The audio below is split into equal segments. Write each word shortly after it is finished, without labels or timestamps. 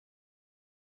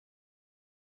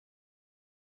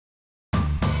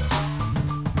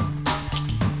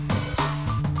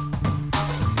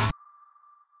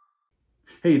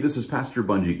Hey, this is Pastor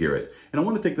Bunjee Garrett, and I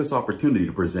want to take this opportunity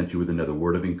to present you with another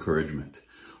word of encouragement.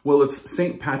 Well, it's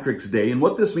St. Patrick's Day, and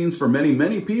what this means for many,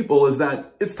 many people is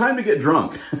that it's time to get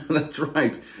drunk. That's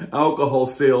right. Alcohol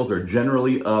sales are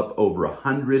generally up over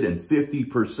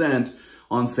 150%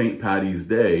 on St. Patty's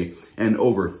Day, and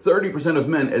over 30% of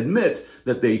men admit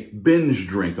that they binge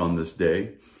drink on this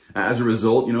day. As a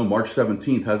result, March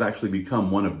 17th has actually become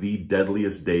one of the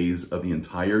deadliest days of the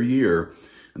entire year.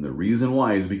 And the reason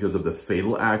why is because of the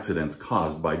fatal accidents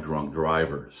caused by drunk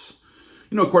drivers.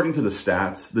 According to the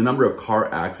stats, the number of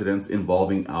car accidents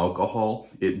involving alcohol,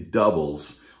 it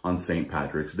doubles on St.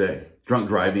 Patrick's Day. Drunk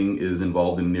driving is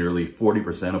involved in nearly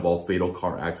 40% of all fatal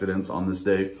car accidents on this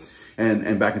day.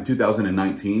 And back in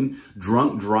 2019,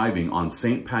 drunk driving on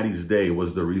St. Patty's Day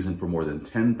was the reason for more than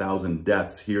 10,000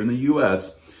 deaths here in the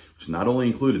U.S., which not only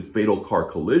included fatal car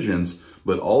collisions,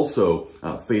 but also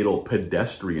fatal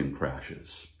pedestrian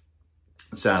crashes.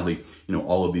 Sadly,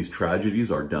 all of these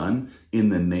tragedies are done in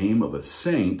the name of a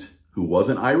saint who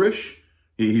wasn't Irish,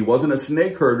 he wasn't a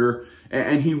snake herder,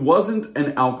 and he wasn't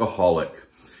an alcoholic.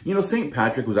 St.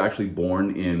 Patrick was actually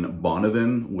born in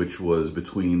Bonnevin, which was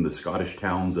between the Scottish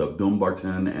towns of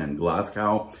Dumbarton and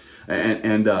Glasgow,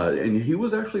 and he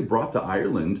was actually brought to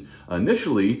Ireland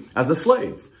initially as a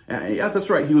slave. Yeah, that's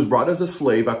right. He was brought as a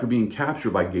slave after being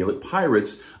captured by Gaelic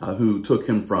pirates who took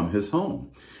him from his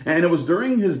home. And it was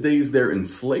during his days there in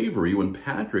slavery when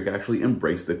Patrick actually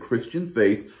embraced the Christian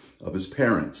faith of his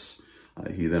parents.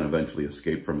 He then eventually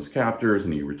escaped from his captors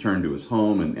and he returned to his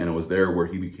home, and it was there where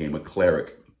he became a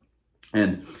cleric.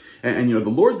 And the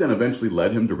Lord then eventually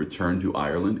led him to return to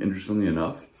Ireland, interestingly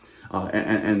enough.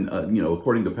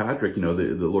 According to Patrick,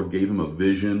 the Lord gave him a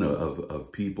vision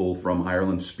of people from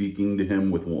Ireland speaking to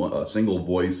him with a single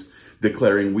voice,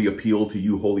 declaring, "We appeal to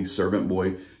you, holy servant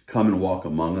boy, come and walk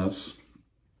among us."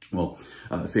 Well,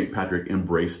 St. Patrick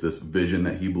embraced this vision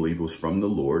that he believed was from the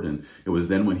Lord, and it was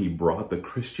then when he brought the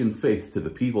Christian faith to the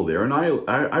people there in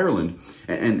Ireland.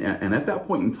 And at that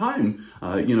point in time,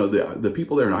 the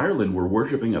people there in Ireland were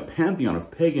worshiping a pantheon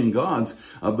of pagan gods,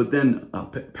 but then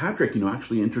Patrick,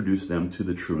 actually introduced them to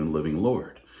the true and living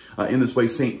Lord. In this way,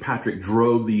 St. Patrick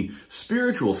drove the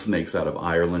spiritual snakes out of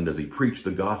Ireland as he preached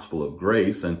the gospel of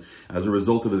grace. And as a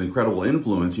result of his incredible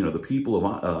influence, the people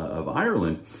of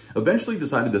Ireland eventually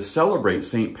decided to celebrate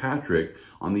St. Patrick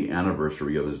on the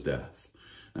anniversary of his death.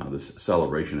 Now, this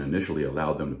celebration initially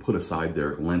allowed them to put aside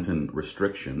their Lenten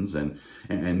restrictions,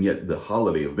 and yet the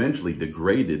holiday eventually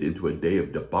degraded into a day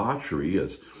of debauchery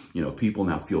as, people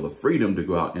now feel the freedom to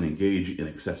go out and engage in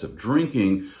excessive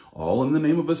drinking, all in the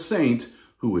name of a saint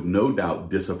who would no doubt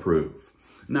disapprove.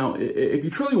 Now, if you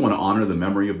truly want to honor the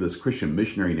memory of this Christian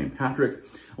missionary named Patrick,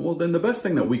 well, then the best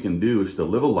thing that we can do is to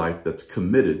live a life that's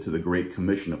committed to the Great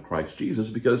Commission of Christ Jesus,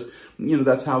 because,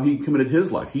 that's how he committed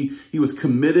his life. He was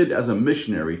committed as a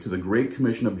missionary to the Great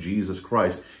Commission of Jesus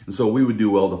Christ, and so we would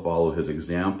do well to follow his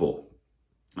example.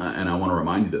 And I want to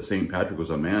remind you that St. Patrick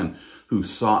was a man who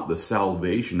sought the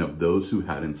salvation of those who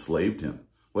had enslaved him.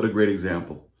 What a great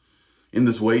example. In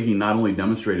this way, he not only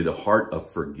demonstrated a heart of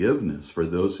forgiveness for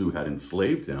those who had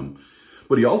enslaved him,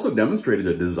 but he also demonstrated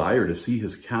a desire to see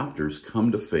his captors come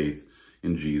to faith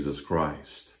in Jesus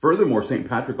Christ. Furthermore, St.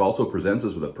 Patrick also presents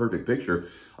us with a perfect picture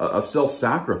of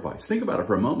self-sacrifice. Think about it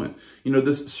for a moment.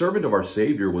 This servant of our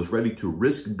Savior was ready to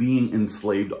risk being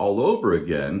enslaved all over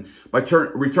again by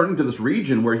returning to this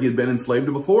region where he had been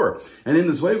enslaved before. And in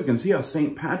this way, we can see how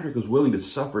St. Patrick was willing to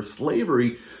suffer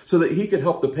slavery so that he could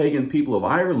help the pagan people of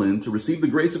Ireland to receive the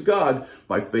grace of God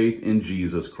by faith in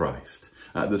Jesus Christ.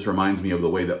 This reminds me of the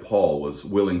way that Paul was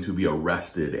willing to be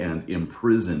arrested and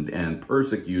imprisoned and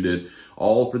persecuted,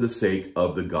 all for the sake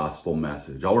of the gospel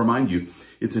message. I'll remind you,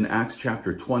 it's in Acts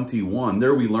chapter 21.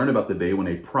 There we learn about the day when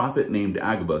a prophet named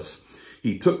Agabus,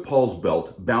 he took Paul's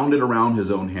belt, bound it around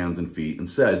his own hands and feet, and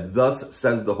said, "Thus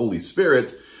says the Holy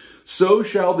Spirit, so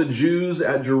shall the Jews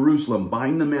at Jerusalem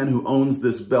bind the man who owns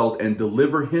this belt and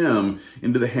deliver him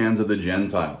into the hands of the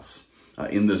Gentiles."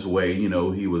 In this way,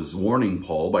 he was warning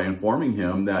Paul by informing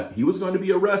him that he was going to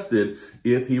be arrested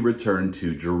if he returned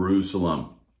to Jerusalem.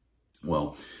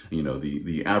 Well,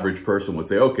 the average person would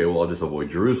say, okay, well, I'll just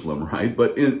avoid Jerusalem, right?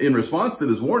 But in response to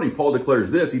this warning, Paul declares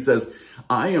this. He says,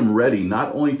 "I am ready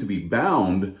not only to be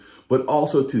bound, but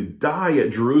also to die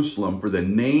at Jerusalem for the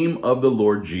name of the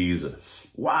Lord Jesus."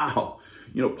 Wow.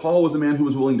 Paul was a man who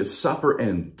was willing to suffer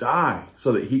and die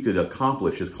so that he could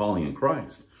accomplish his calling in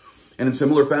Christ. And in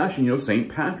similar fashion, St.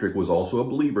 Patrick was also a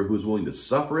believer who was willing to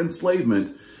suffer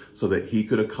enslavement so that he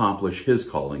could accomplish his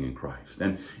calling in Christ.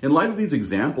 And in light of these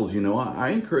examples, I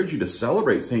encourage you to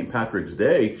celebrate St. Patrick's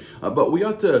Day, but we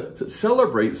ought to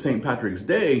celebrate St. Patrick's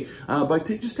Day by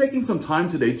just taking some time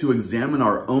today to examine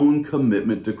our own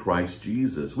commitment to Christ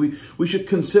Jesus. We should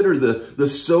consider the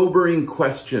sobering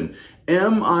question,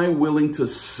 am I willing to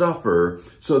suffer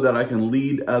so that I can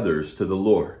lead others to the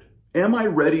Lord? Am I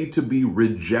ready to be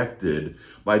rejected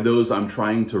by those I'm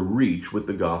trying to reach with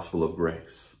the gospel of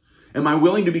grace? Am I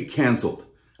willing to be canceled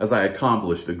as I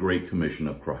accomplish the great commission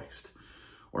of Christ?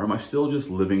 Or am I still just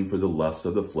living for the lusts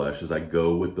of the flesh as I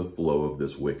go with the flow of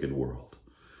this wicked world?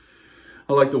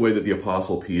 I like the way that the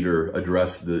Apostle Peter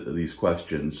addressed these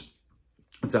questions.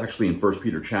 It's actually in 1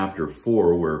 Peter chapter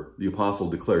 4 where the apostle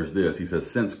declares this. He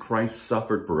says, since Christ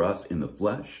suffered for us in the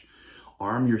flesh,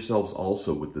 arm yourselves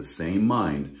also with the same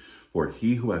mind. For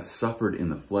he who has suffered in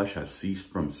the flesh has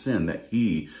ceased from sin, that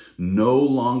he no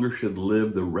longer should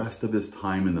live the rest of his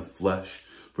time in the flesh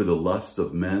for the lusts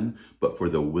of men, but for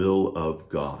the will of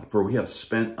God. For we have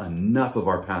spent enough of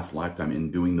our past lifetime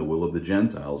in doing the will of the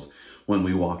Gentiles when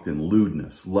we walked in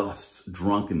lewdness, lusts,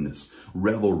 drunkenness,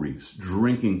 revelries,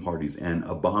 drinking parties, and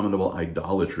abominable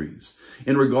idolatries.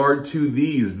 In regard to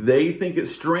these, they think it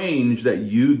strange that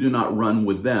you do not run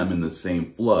with them in the same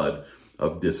flood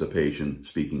of dissipation,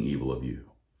 speaking evil of you.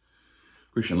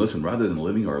 Christian, listen, rather than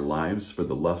living our lives for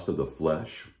the lust of the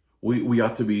flesh, we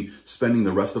ought to be spending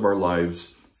the rest of our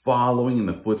lives following in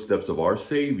the footsteps of our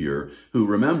Savior, who,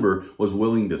 remember, was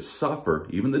willing to suffer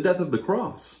even the death of the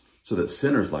cross so that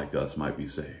sinners like us might be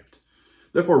saved.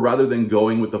 Therefore, rather than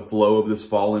going with the flow of this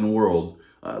fallen world,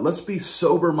 let's be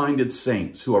sober-minded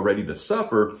saints who are ready to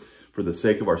suffer for the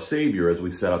sake of our Savior as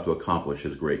we set out to accomplish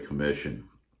his great commission.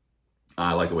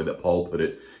 I like the way that Paul put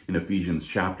it in Ephesians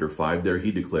chapter 5 there.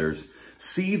 He declares,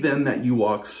 see then that you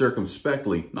walk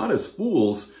circumspectly, not as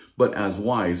fools, but as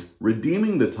wise,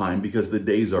 redeeming the time because the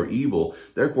days are evil.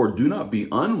 Therefore, do not be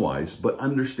unwise, but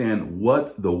understand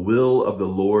what the will of the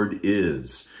Lord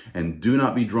is. And do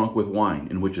not be drunk with wine,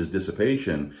 in which is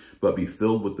dissipation, but be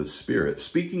filled with the Spirit,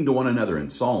 speaking to one another in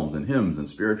psalms and hymns and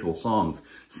spiritual songs,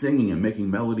 singing and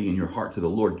making melody in your heart to the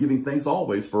Lord, giving thanks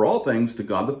always for all things to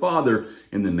God the Father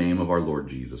in the name of our Lord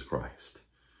Jesus Christ.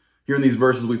 Here in these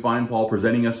verses, we find Paul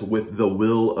presenting us with the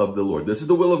will of the Lord. This is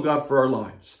the will of God for our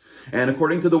lives. And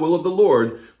according to the will of the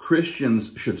Lord,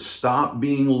 Christians should stop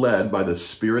being led by the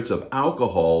spirits of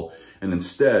alcohol, and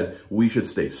instead we should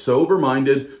stay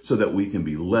sober-minded so that we can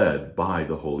be led by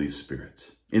the Holy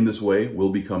Spirit. In this way, we'll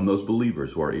become those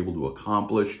believers who are able to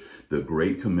accomplish the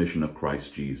great commission of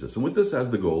Christ Jesus. And with this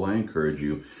as the goal, I encourage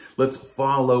you, let's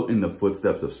follow in the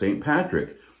footsteps of St.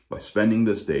 Patrick by spending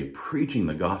this day preaching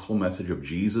the gospel message of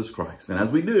Jesus Christ. And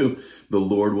as we do, the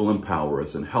Lord will empower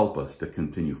us and help us to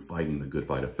continue fighting the good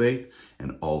fight of faith,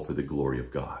 and all for the glory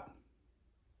of God.